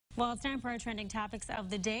Well, it's time for our trending topics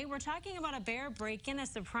of the day. We're talking about a bear break-in, a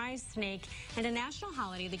surprise snake, and a national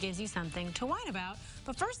holiday that gives you something to whine about.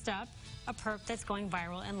 But first up, a perp that's going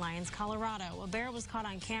viral in Lyons, Colorado. A bear was caught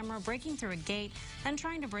on camera breaking through a gate, then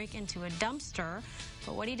trying to break into a dumpster.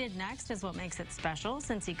 But what he did next is what makes it special.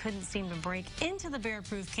 Since he couldn't seem to break into the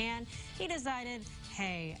bear-proof can, he decided,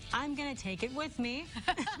 hey, I'm going to take it with me.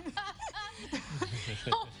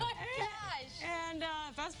 Oh my gosh! And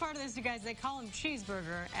best part of this, you guys, they call him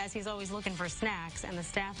Cheeseburger, as he's always looking for snacks, and the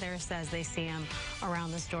staff there says they see him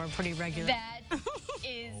around the store pretty regularly. That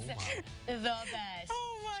is the best.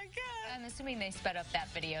 Oh my God! I'm assuming they sped up that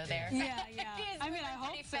video there. Yeah. I mean, I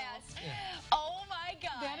hope so. Fast. Yeah. Oh my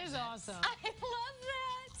God! That is awesome. I love that.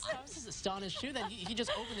 I was just astonished too that he just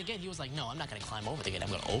opened the gate. He was like, "No, I'm not going to climb over the gate. I'm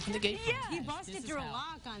going to open the gate." Yeah, he busted through a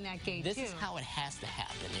lock on that gate This too. is how it has to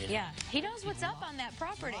happen. You know? Yeah, he knows what's up on that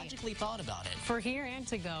property. Logically thought about it. for here and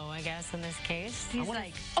to go, I guess, in this case. He's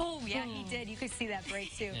like, oh yeah, he did. You could see that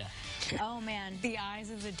break too. Yeah. Oh man, The eyes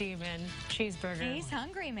of the demon, Cheeseburger. he's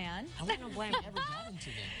hungry, man. I wonder if he ever got into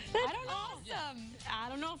them. I don't know. Awesome. I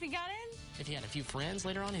don't know if he got in. If he had a few friends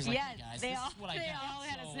later on, he's like, Yeah, "Hey guys, they this all- is what I they got. all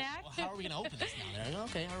had a So, snack. how are we going to open this now?" They're like,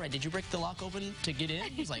 "Okay, all right. Did you break the lock open to get in?"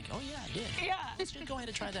 He's like, "Oh yeah, I did." Yeah. Let's just go ahead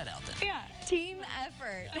and try that out then. Yeah, Team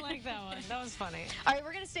effort. I like that one. That was funny. All right,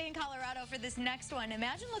 we're going to stay in Colorado for this next one.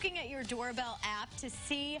 Imagine looking at your doorbell app to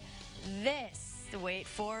see this. Wait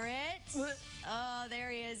for it. Oh, there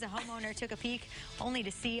he is. A homeowner took a peek only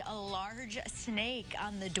to see a large snake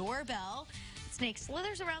on the doorbell. The snake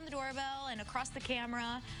slithers around the doorbell and across the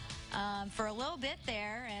camera for a little bit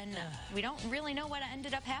there, and we don't really know what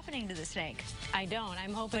ended up happening to the snake. I don't.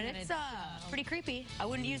 I'm hoping But that it's pretty creepy. I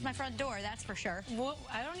wouldn't use my front door, that's for sure. Well,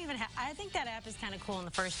 I don't even have. I think that app is kind of cool in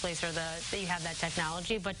the first place, or that you have that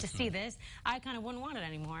technology. But to see this, I kind of wouldn't want it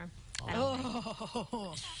anymore.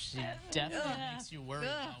 Oh. She definitely makes you worry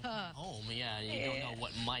about home. Yeah, you don't know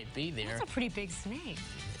what might be there. That's a pretty big snake.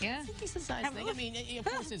 Yeah. It's a decent sized thing. I mean, of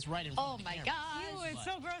course, it's right in front Oh of the my camera. gosh. Ew, it's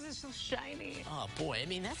so gross. It's so shiny. Oh boy, I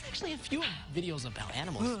mean that's actually a few videos about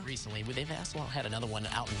animals recently. They've also had another one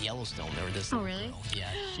out in Yellowstone. There was this. Oh, really? Girl. Yeah,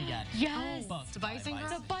 she got Yes. bucked The by a bison girl?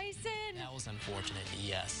 The bison. That was unfortunate.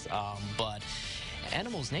 Yes, but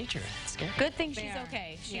animals' nature. It's scary. Good thing she's They are.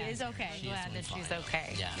 okay. She Yeah. is okay. She is Glad doing that she's fine.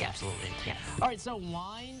 okay. Yeah, Yes. absolutely. Yes. All right, so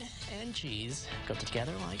wine and cheese go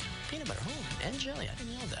together like peanut butter. Oh, and jelly. I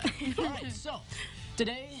didn't know that. All right, so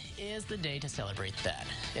today is the day to celebrate that.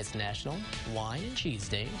 It's National Wine and Cheese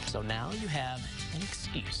Day, so now you have an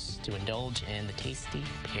excuse to indulge in the tasty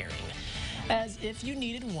pairing. As if you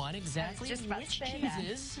needed one, exactly just about to which say that.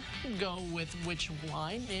 cheeses go with which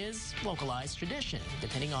wine is localized tradition,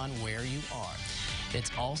 depending on where you are.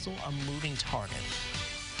 It's also a moving target.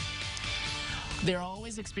 They're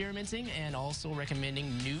always experimenting and also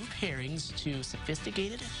recommending new pairings to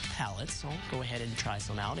sophisticated palates, so go ahead and try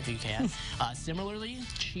some out if you can. Similarly,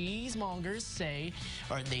 cheesemongers say,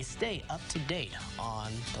 or they stay up to date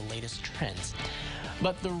on the latest trends.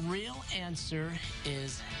 But the real answer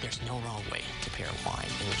is there's no wrong way to pair wine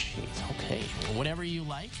and cheese. Okay, whatever you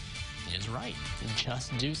like is right.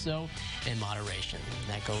 Just do so in moderation.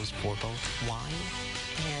 That goes for both wine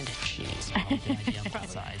and cheese. Probably a good idea on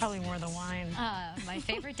both sides. Probably more the wine. My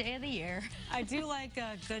favorite day of the year. I do like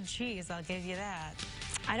good cheese. I'll give you that.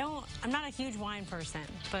 I'm not a huge wine person,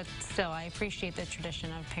 but still, I appreciate the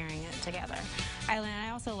tradition of pairing it together. I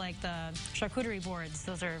also like the charcuterie boards.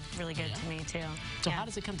 Those are really good to me, too. So Yeah. how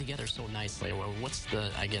does it come together so nicely? Or what's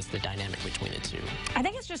the, I guess, the dynamic between the two? I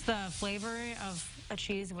think it's just the flavor of a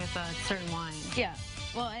cheese with a certain wine. Yeah.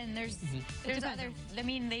 Well, and there's depends other. I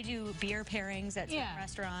mean, they do beer pairings at some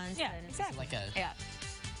restaurants. Yeah, and, exactly. Like a Yeah.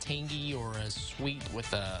 tangy or a sweet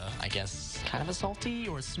with a, I guess, kind of a salty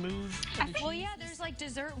or a smooth? Well, yeah, there's like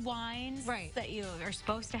dessert wines Right. that you are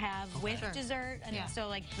supposed to have with Sure. dessert. And Yeah. so,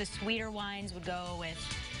 like, the sweeter wines would go with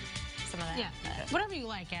some of that. Yeah. Whatever you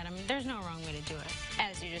like, Adam. There's no wrong way to do it.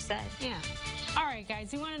 As you just said. Yeah. All right, guys,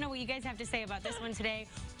 we want to know what you guys have to say about this one today.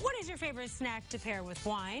 What is your favorite snack to pair with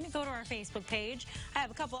wine? Go to our Facebook page. I have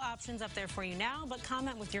a couple options up there for you now, but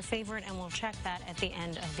comment with your favorite, and we'll check that at the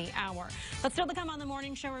end of the hour. But still to come on the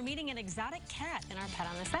morning show, we're meeting an exotic cat in our Pet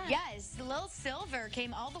on the Set. Yes, Lil Silver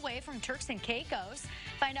came all the way from Turks and Caicos.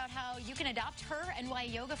 Find out how you can adopt her and why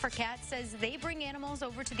Yoga for Cats says they bring animals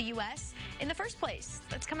over to the U.S. in the first place.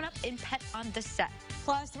 That's coming up in Pet on the Set.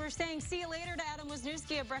 Plus, we're saying see you later to Adam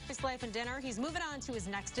Wisniewski at Breakfast, Life, and Dinner. He's moving on to his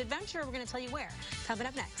next adventure. We're going to tell you where. Coming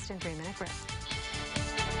up next in 3 Minute Grill.